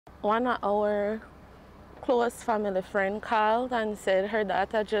One of our close family friend called and said her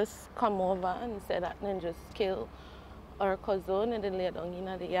daughter just come over and said that then just kill our cousin and then lay down in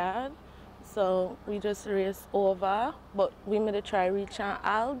the yard. So we just raced over, but we made a try reach her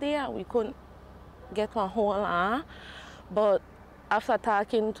all day and we couldn't get one hold on her. But after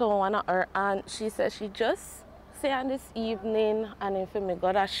talking to one of her aunt, she said she just say on this evening and if me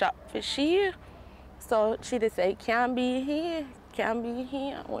got a shop for she. So she just say can't be here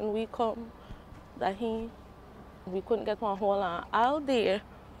when we come that we couldn't get one hold on all day.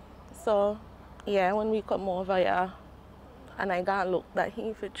 So yeah, when we come over here and I got look that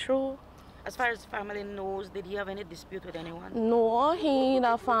he for true. As far as family knows, did he have any dispute with anyone? No, he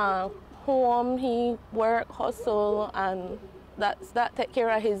the farm home, he work, hustle, and that take care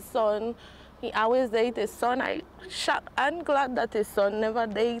of his son. He always date his son. I shocked and glad that his son never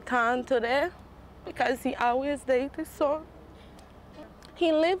date on today because he always date his son.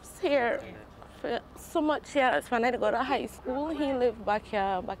 He lives here for so much years. When I go to high school, he lived back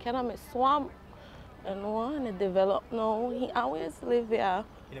here in my swamp. And he developed now. He always live here.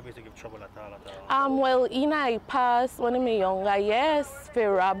 He never used to give trouble at all? Well, I passed when I was younger, yes,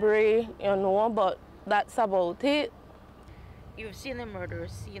 for robbery, but that's about it. You've seen the murder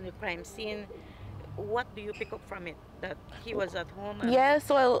scene, the crime scene. What do you pick up from it? That he was at home? Yes,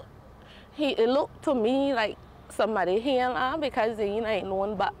 well, it looked to me like somebody here because he ain't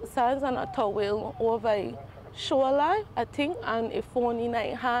known boxers and a towel over his shoulder, I think, and a phone in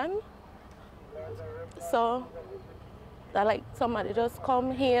his hand. So that like somebody just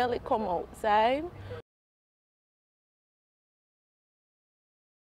come here, they come outside.